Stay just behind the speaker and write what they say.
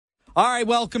All right,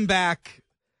 welcome back.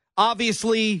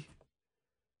 Obviously,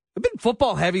 we've been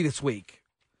football heavy this week.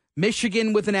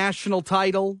 Michigan with a national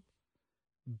title.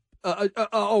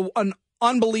 An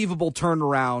unbelievable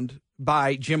turnaround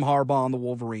by Jim Harbaugh and the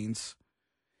Wolverines.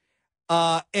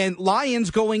 And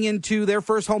Lions going into their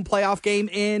first home playoff game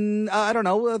in,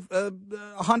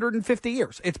 150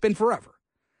 years. It's been forever.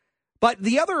 But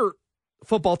the other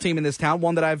football team in this town,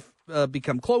 one that I've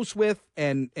become close with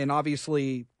and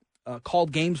obviously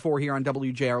called games for here on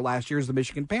WJR last year, is the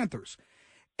Michigan Panthers.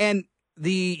 And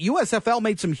the USFL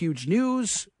made some huge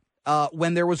news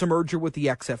when there was a merger with the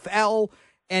XFL.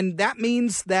 And that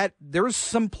means that there's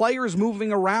some players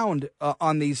moving around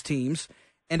on these teams.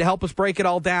 And to help us break it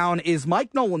all down is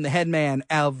Mike Nolan, the head man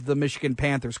of the Michigan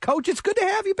Panthers. Coach, it's good to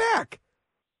have you back.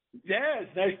 Yeah,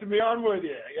 it's nice to be on with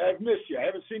you. I've missed you. I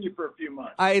haven't seen you for a few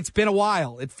months. It's been a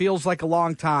while. It feels like a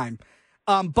long time.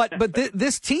 But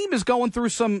this team is going through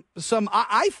some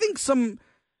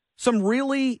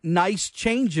really nice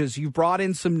changes. You've brought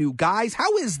in some new guys.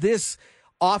 How is this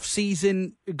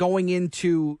offseason going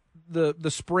into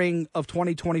the spring of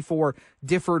 2024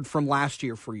 differed from last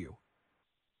year for you?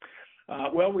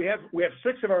 Well, we have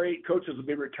 6 of our 8 coaches will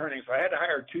be returning, so I had to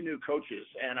hire 2 new coaches,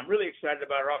 and I'm really excited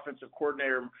about our offensive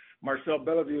coordinator, Marcel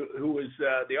Bellevue, who was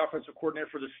the offensive coordinator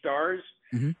for the Stars,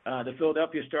 the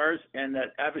Philadelphia Stars, and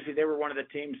that obviously they were one of the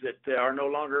teams that are no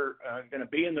longer going to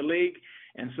be in the league,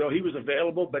 and so he was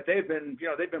available. But they've been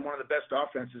one of the best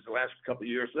offenses the last couple of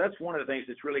years, so that's one of the things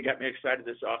that's really got me excited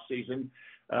this offseason.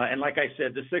 And like I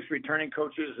said, the 6 returning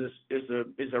coaches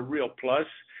is a real plus.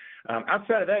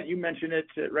 Outside of that, you mentioned it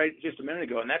right just a minute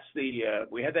ago, and that's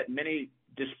we had that mini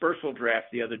dispersal draft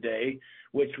the other day,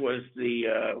 which was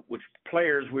which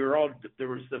players there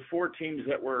was the 4 teams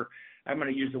that were, I'm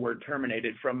going to use the word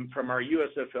terminated from our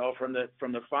USFL from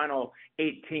the final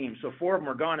 8 teams. So 4 of them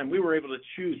were gone, and we were able to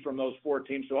choose from those 4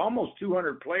 teams. So almost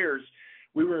 200 players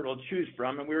we were able to choose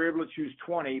from, and we were able to choose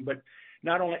 20, but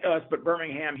not only us, but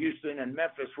Birmingham, Houston, and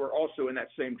Memphis were also in that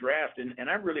same draft, and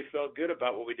I really felt good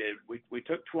about what we did. We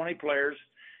took 20 players.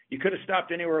 You could have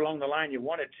stopped anywhere along the line you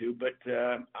wanted to, but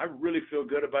I really feel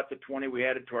good about the 20 we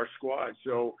added to our squad.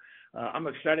 So I'm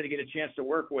excited to get a chance to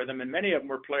work with them, and many of them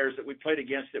were players that we played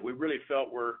against that we really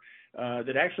felt were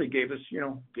that actually gave us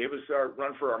our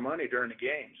run for our money during the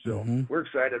game. So we're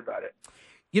excited about it.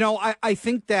 I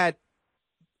think that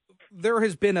there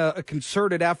has been a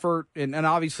concerted effort, and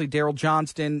obviously Daryl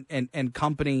Johnston and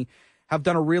company have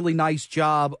done a really nice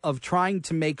job of trying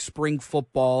to make spring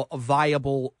football a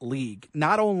viable league,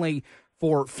 not only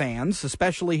for fans,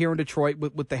 especially here in Detroit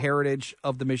with the heritage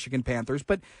of the Michigan Panthers,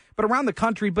 but around the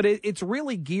country. But it's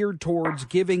really geared towards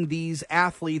giving these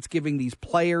athletes, giving these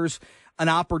players an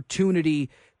opportunity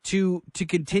to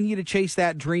continue to chase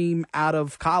that dream out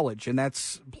of college, and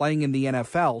that's playing in the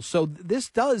NFL. So this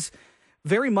does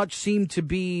very much seem to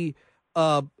be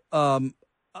has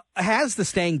the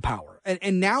staying power.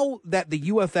 And now that the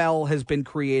UFL has been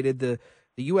created, the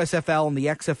USFL and the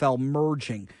XFL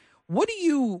merging, what do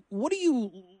you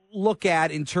look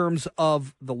at in terms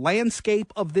of the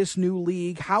landscape of this new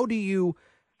league? How do you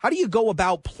go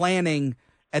about planning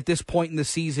at this point in the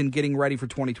season, getting ready for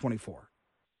 2024?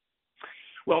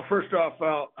 Well, first off,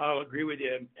 I'll agree with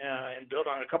you and build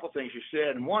on a couple of things you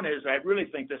said. And one is I really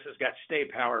think this has got stay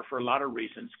power for a lot of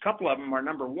reasons. A couple of them are,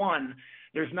 number one,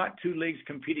 there's not 2 leagues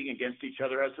competing against each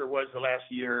other as there was the last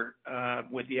year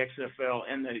with the XFL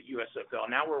and the USFL.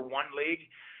 Now we're one league.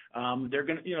 They're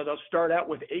going to, they'll start out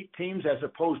with 8 teams as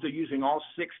opposed to using all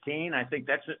 16. I think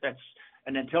that's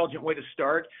an intelligent way to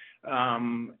start.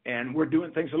 And we're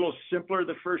doing things a little simpler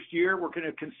the first year. We're going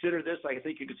to consider this, I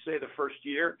think you could say, the first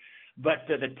year. But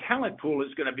the talent pool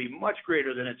is going to be much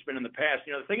greater than it's been in the past.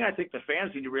 The thing I think the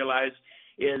fans need to realize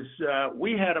is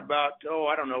we had about,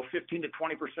 15 to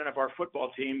 20% of our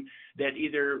football team that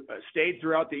either stayed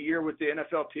throughout the year with the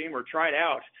NFL team or tried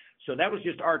out. So that was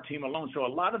just our team alone. So a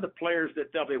lot of the players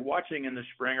that they'll be watching in the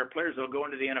spring are players that will go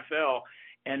into the NFL.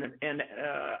 And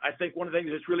I think one of the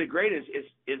things that's really great is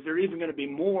there even going to be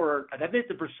more. I think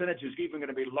the percentage is even going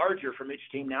to be larger from each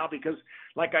team now because,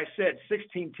 like I said,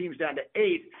 16 teams down to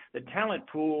 8. The talent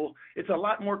pool, it's a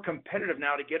lot more competitive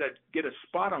now to get a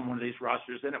spot on one of these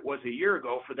rosters than it was a year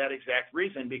ago for that exact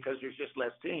reason because there's just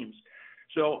less teams.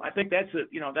 So I think that's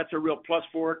a real plus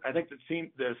for it. I think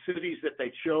the cities that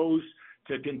they chose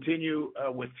to continue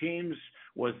with teams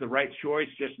was the right choice,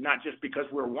 not just because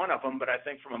we're one of them, but I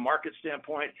think from a market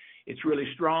standpoint, it's really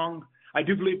strong. I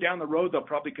do believe down the road they'll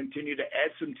probably continue to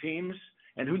add some teams,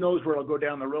 and who knows where it'll go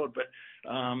down the road. But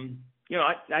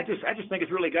I just think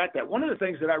it's really got that. One of the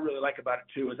things that I really like about it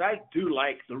too is I do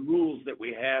like the rules that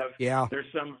we have. Yeah. There's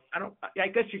some, I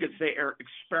guess you could say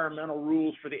experimental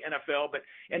rules for the NFL, but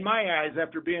in my eyes,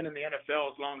 after being in the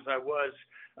NFL as long as I was,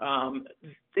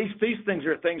 these things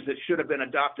are things that should have been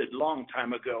adopted a long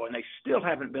time ago, and they still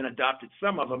haven't been adopted,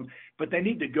 some of them, but they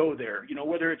need to go there.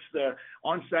 Whether it's the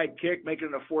onside kick, making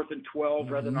it a 4th and 12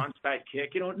 rather than onside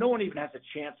kick. No one even has a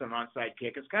chance on an onside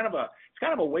kick. It's kind of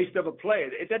a waste of a play.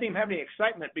 It doesn't even have any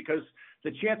excitement because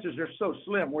the chances are so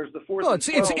slim. Whereas the 4th and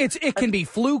 12, it can be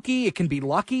fluky, it can be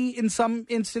lucky in some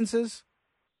instances.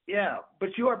 Yeah, but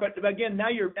again, now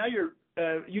you're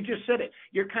you just said it.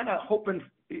 You're kind of hoping.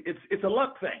 It's a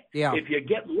luck thing. Yeah. If you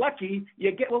get lucky,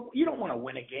 you don't want to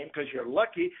win a game because you're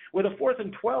lucky. With a 4th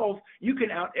and 12, you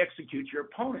can out execute your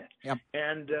opponent. Yep.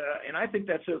 And I think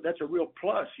that's a real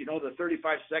plus. The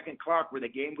 35-second clock where the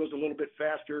game goes a little bit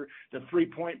faster, the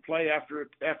 3-point play after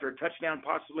a touchdown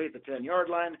possibly at the 10-yard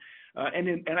line.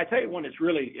 And I tell you one that's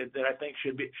really that I think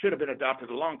should have been adopted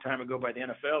a long time ago by the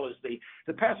NFL is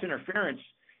the pass interference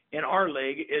in our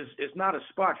league is not a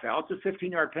spot foul. It's a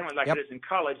 15-yard penalty like it is in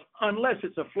college, unless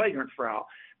it's a flagrant foul.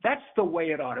 That's the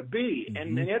way it ought to be. Mm-hmm.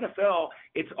 And in the NFL,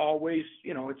 it's always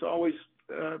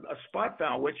a spot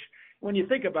foul. Which, when you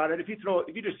think about it, if you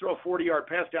just throw a 40-yard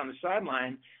pass down the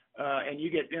sideline and you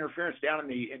get interference down in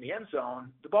the end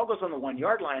zone, the ball goes on the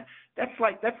 1-yard line. That's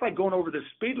like going over the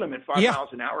speed limit 5 miles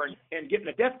an hour and getting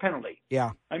a death penalty.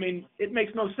 Yeah, I mean, it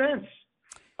makes no sense.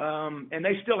 And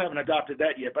they still haven't adopted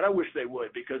that yet, but I wish they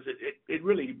would because it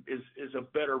really is a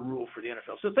better rule for the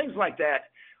NFL. So things like that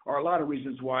are a lot of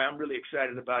reasons why I'm really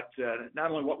excited about not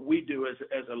only what we do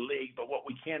as a league, but what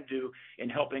we can do in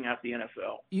helping out the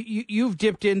NFL. You've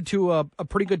dipped into a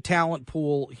pretty good talent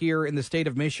pool here in the state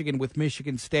of Michigan with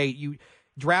Michigan State. You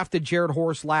drafted Jared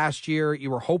Horse last year.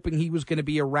 You were hoping he was going to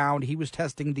be around. He was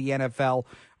testing the NFL.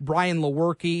 Brian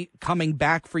Lewerke coming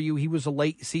back for you. He was a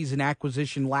late season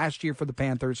acquisition last year for the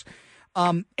Panthers.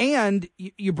 And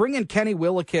you bring in Kenny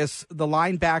Willekes, the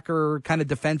linebacker kind of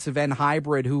defensive end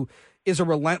hybrid who is a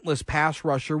relentless pass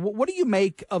rusher. What do you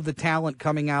make of the talent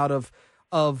coming out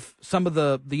of some of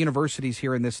the universities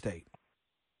here in this state?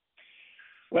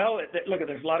 Well, look,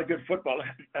 there's a lot of good football.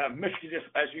 Michigan, just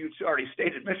as you already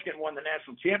stated, Michigan won the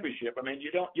national championship. I mean, you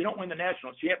don't win the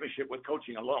national championship with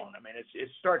coaching alone. I mean, it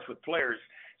starts with players.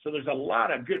 So there's a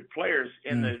lot of good players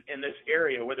in this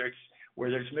area, whether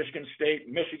it's Michigan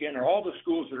State, Michigan, or all the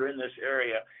schools that are in this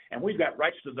area, and we've got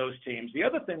rights to those teams. The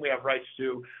other thing we have rights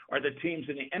to are the teams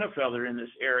in the NFL that are in this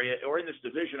area, or in this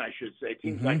division, I should say,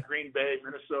 teams like Green Bay,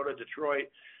 Minnesota, Detroit,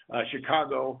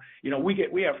 Chicago.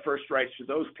 We have first rights to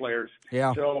those players.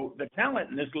 Yeah. So the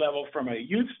talent in this level from a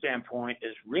youth standpoint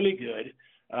is really good,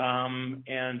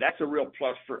 and that's a real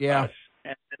plus for us.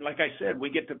 And like I said,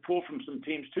 we get to pull from some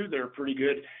teams, too, that are pretty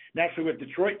good. Naturally, with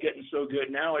Detroit getting so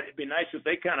good now, it'd be nice if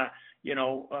they kind of,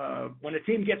 when a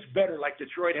team gets better like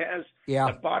Detroit has,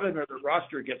 the bottom of the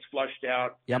roster gets flushed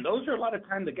out. Yep. And those are a lot of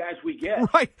time the guys we get.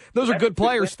 Right. Those are good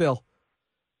players still.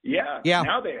 Yeah.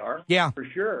 Now they are. Yeah. For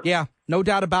sure. Yeah. No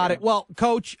doubt about it. Well,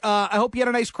 Coach, I hope you had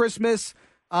a nice Christmas.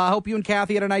 I hope you and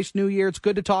Kathy had a nice New Year. It's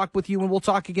good to talk with you, and we'll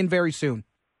talk again very soon.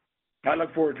 I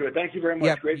look forward to it. Thank you very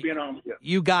much. Great being on with you.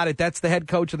 You got it. That's the head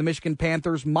coach of the Michigan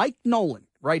Panthers, Mike Nolan,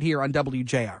 right here on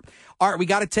WJR. All right, we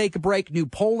got to take a break. New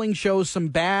polling shows some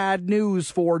bad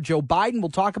news for Joe Biden. We'll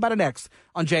talk about it next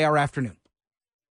on JR Afternoon.